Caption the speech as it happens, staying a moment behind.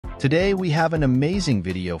Today we have an amazing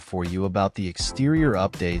video for you about the exterior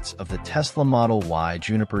updates of the Tesla Model Y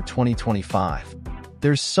Juniper 2025.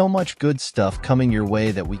 There's so much good stuff coming your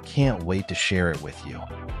way that we can't wait to share it with you.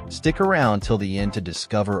 Stick around till the end to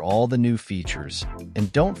discover all the new features,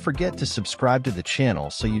 and don't forget to subscribe to the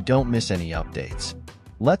channel so you don't miss any updates.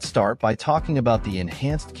 Let's start by talking about the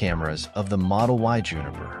enhanced cameras of the Model Y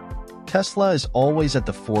Juniper. Tesla is always at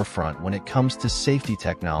the forefront when it comes to safety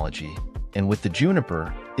technology, and with the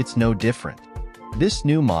Juniper, it's no different. This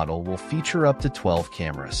new model will feature up to 12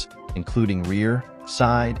 cameras, including rear,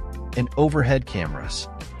 side, and overhead cameras.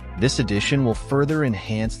 This addition will further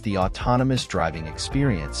enhance the autonomous driving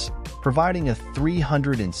experience, providing a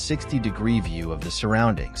 360-degree view of the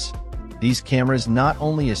surroundings. These cameras not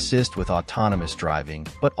only assist with autonomous driving,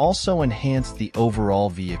 but also enhance the overall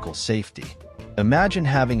vehicle safety. Imagine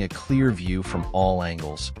having a clear view from all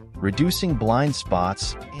angles, reducing blind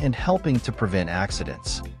spots and helping to prevent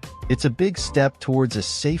accidents. It's a big step towards a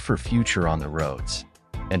safer future on the roads.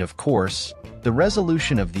 And of course, the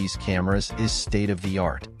resolution of these cameras is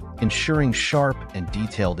state-of-the-art, ensuring sharp and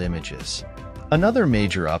detailed images. Another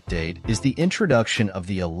major update is the introduction of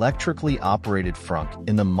the electrically operated frunk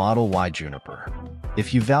in the Model Y Juniper.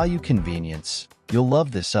 If you value convenience, you'll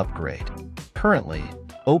love this upgrade. Currently,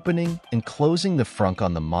 opening and closing the frunk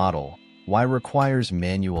on the Model Y requires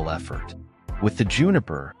manual effort. With the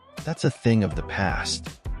Juniper, that's a thing of the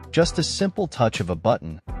past. Just a simple touch of a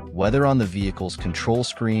button, whether on the vehicle's control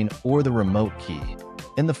screen or the remote key,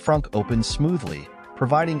 and the frunk opens smoothly,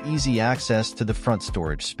 providing easy access to the front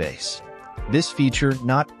storage space. This feature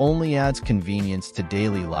not only adds convenience to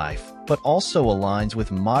daily life, but also aligns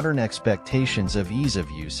with modern expectations of ease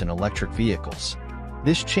of use in electric vehicles.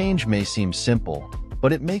 This change may seem simple,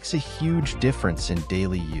 but it makes a huge difference in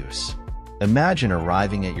daily use. Imagine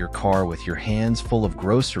arriving at your car with your hands full of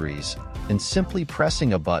groceries and simply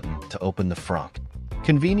pressing a button to open the frunk.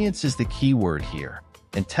 Convenience is the key word here,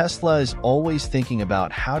 and Tesla is always thinking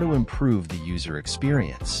about how to improve the user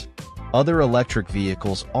experience. Other electric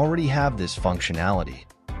vehicles already have this functionality,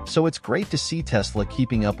 so it's great to see Tesla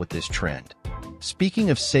keeping up with this trend. Speaking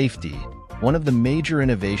of safety, one of the major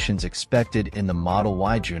innovations expected in the Model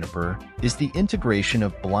Y Juniper is the integration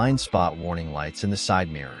of blind spot warning lights in the side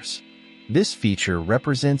mirrors. This feature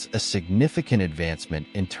represents a significant advancement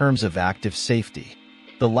in terms of active safety.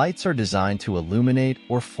 The lights are designed to illuminate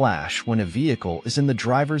or flash when a vehicle is in the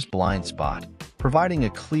driver's blind spot, providing a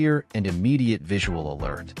clear and immediate visual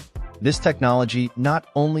alert. This technology not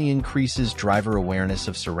only increases driver awareness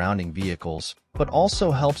of surrounding vehicles, but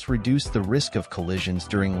also helps reduce the risk of collisions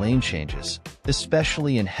during lane changes,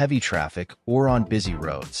 especially in heavy traffic or on busy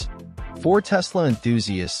roads. For Tesla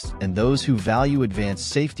enthusiasts and those who value advanced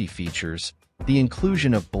safety features, the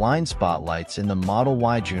inclusion of blind spot lights in the Model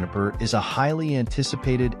Y Juniper is a highly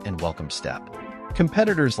anticipated and welcome step.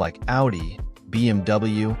 Competitors like Audi,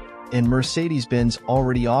 BMW, and Mercedes-Benz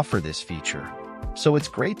already offer this feature, so it's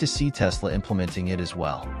great to see Tesla implementing it as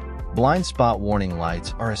well. Blind spot warning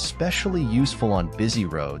lights are especially useful on busy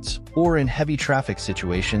roads or in heavy traffic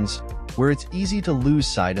situations where it's easy to lose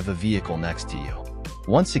sight of a vehicle next to you.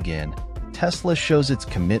 Once again, Tesla shows its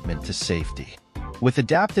commitment to safety. With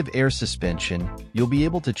adaptive air suspension, you'll be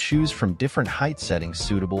able to choose from different height settings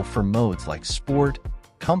suitable for modes like sport,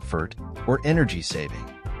 comfort, or energy saving.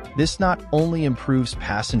 This not only improves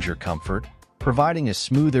passenger comfort, providing a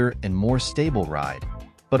smoother and more stable ride,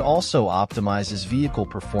 but also optimizes vehicle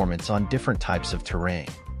performance on different types of terrain.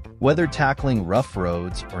 Whether tackling rough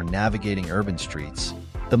roads or navigating urban streets,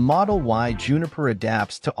 the Model Y Juniper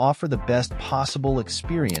adapts to offer the best possible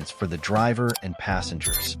experience for the driver and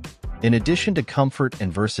passengers. In addition to comfort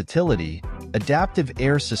and versatility, adaptive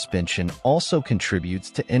air suspension also contributes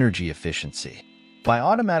to energy efficiency. By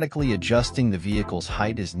automatically adjusting the vehicle's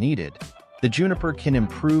height as needed, the Juniper can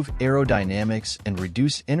improve aerodynamics and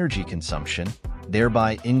reduce energy consumption,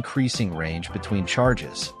 thereby increasing range between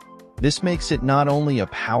charges. This makes it not only a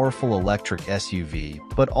powerful electric SUV,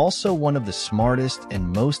 but also one of the smartest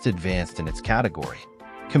and most advanced in its category.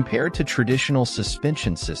 Compared to traditional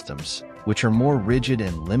suspension systems, which are more rigid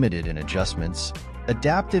and limited in adjustments,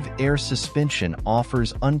 adaptive air suspension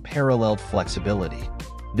offers unparalleled flexibility.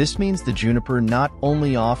 This means the Juniper not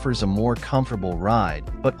only offers a more comfortable ride,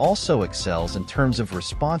 but also excels in terms of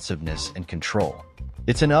responsiveness and control.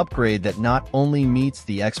 It's an upgrade that not only meets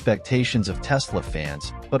the expectations of Tesla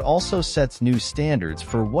fans, but also sets new standards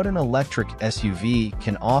for what an electric SUV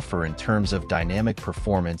can offer in terms of dynamic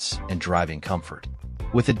performance and driving comfort.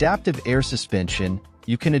 With adaptive air suspension,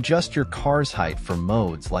 you can adjust your car's height for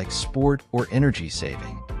modes like sport or energy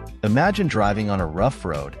saving. Imagine driving on a rough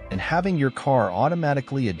road and having your car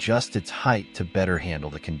automatically adjust its height to better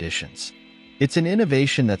handle the conditions. It's an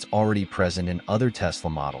innovation that's already present in other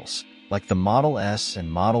Tesla models, like the Model S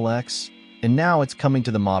and Model X, and now it's coming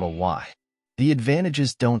to the Model Y. The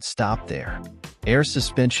advantages don't stop there. Air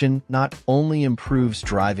suspension not only improves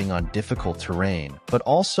driving on difficult terrain, but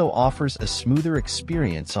also offers a smoother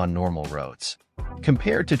experience on normal roads.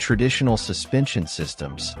 Compared to traditional suspension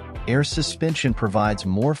systems, air suspension provides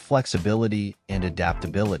more flexibility and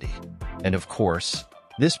adaptability. And of course,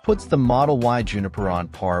 this puts the Model Y Juniper on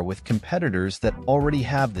par with competitors that already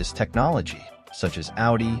have this technology, such as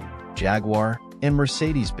Audi, Jaguar, and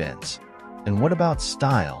Mercedes-Benz. And what about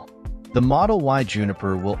style? The Model Y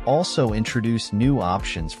Juniper will also introduce new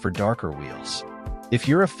options for darker wheels. If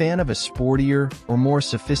you're a fan of a sportier or more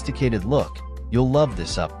sophisticated look, you'll love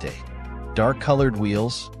this update. Dark-colored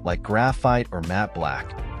wheels, like graphite or matte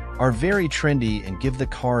black, are very trendy and give the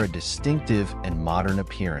car a distinctive and modern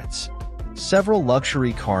appearance. Several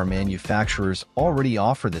luxury car manufacturers already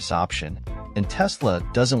offer this option, and Tesla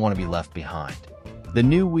doesn't want to be left behind. The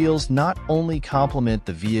new wheels not only complement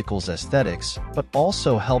the vehicle's aesthetics, but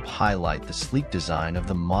also help highlight the sleek design of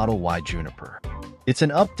the Model Y Juniper. It's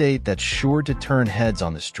an update that's sure to turn heads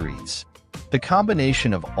on the streets. The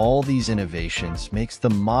combination of all these innovations makes the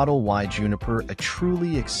Model Y Juniper a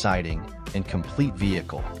truly exciting and complete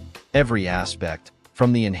vehicle. Every aspect,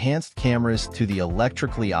 from the enhanced cameras to the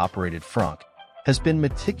electrically operated frunk, has been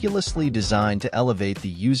meticulously designed to elevate the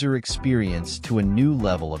user experience to a new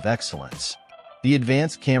level of excellence. The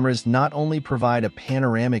advanced cameras not only provide a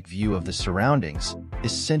panoramic view of the surroundings,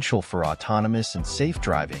 essential for autonomous and safe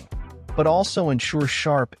driving, but also ensure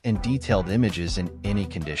sharp and detailed images in any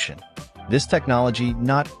condition. This technology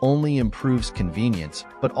not only improves convenience,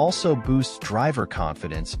 but also boosts driver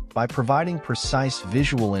confidence by providing precise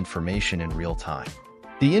visual information in real time.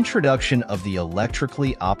 The introduction of the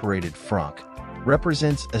electrically operated frunk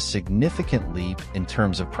represents a significant leap in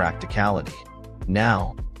terms of practicality.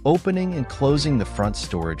 Now, opening and closing the front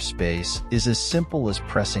storage space is as simple as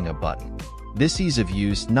pressing a button. This ease of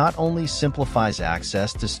use not only simplifies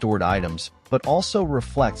access to stored items, but also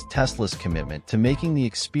reflects Tesla's commitment to making the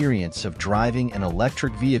experience of driving an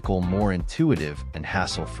electric vehicle more intuitive and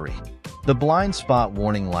hassle-free. The blind spot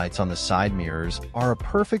warning lights on the side mirrors are a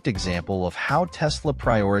perfect example of how Tesla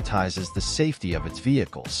prioritizes the safety of its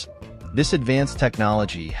vehicles. This advanced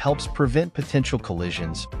technology helps prevent potential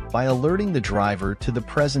collisions by alerting the driver to the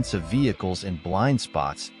presence of vehicles in blind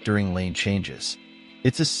spots during lane changes.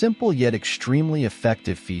 It's a simple yet extremely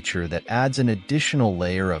effective feature that adds an additional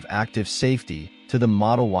layer of active safety to the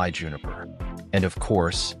Model Y Juniper. And of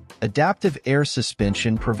course, adaptive air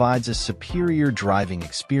suspension provides a superior driving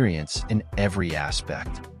experience in every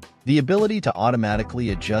aspect. The ability to automatically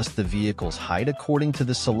adjust the vehicle's height according to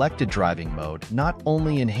the selected driving mode not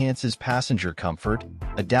only enhances passenger comfort,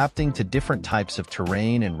 adapting to different types of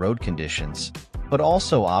terrain and road conditions, but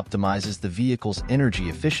also optimizes the vehicle's energy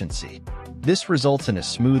efficiency. This results in a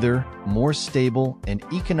smoother, more stable, and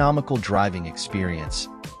economical driving experience,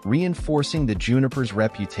 reinforcing the Juniper's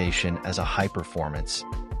reputation as a high-performance,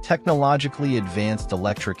 technologically advanced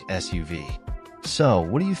electric SUV. So,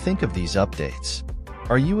 what do you think of these updates?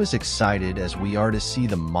 Are you as excited as we are to see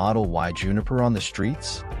the Model Y Juniper on the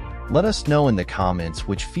streets? Let us know in the comments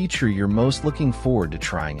which feature you're most looking forward to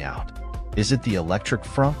trying out. Is it the electric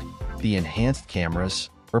frunk, the enhanced cameras,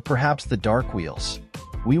 or perhaps the dark wheels?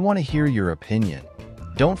 We want to hear your opinion.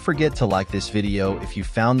 Don't forget to like this video if you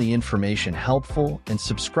found the information helpful and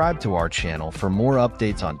subscribe to our channel for more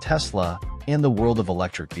updates on Tesla and the world of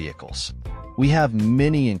electric vehicles. We have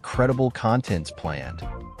many incredible contents planned,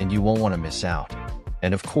 and you won't want to miss out.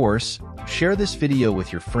 And of course, share this video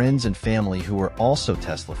with your friends and family who are also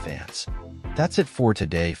Tesla fans. That's it for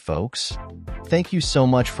today, folks. Thank you so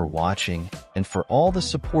much for watching and for all the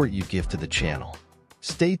support you give to the channel.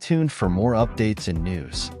 Stay tuned for more updates and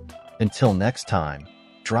news. Until next time,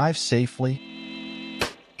 drive safely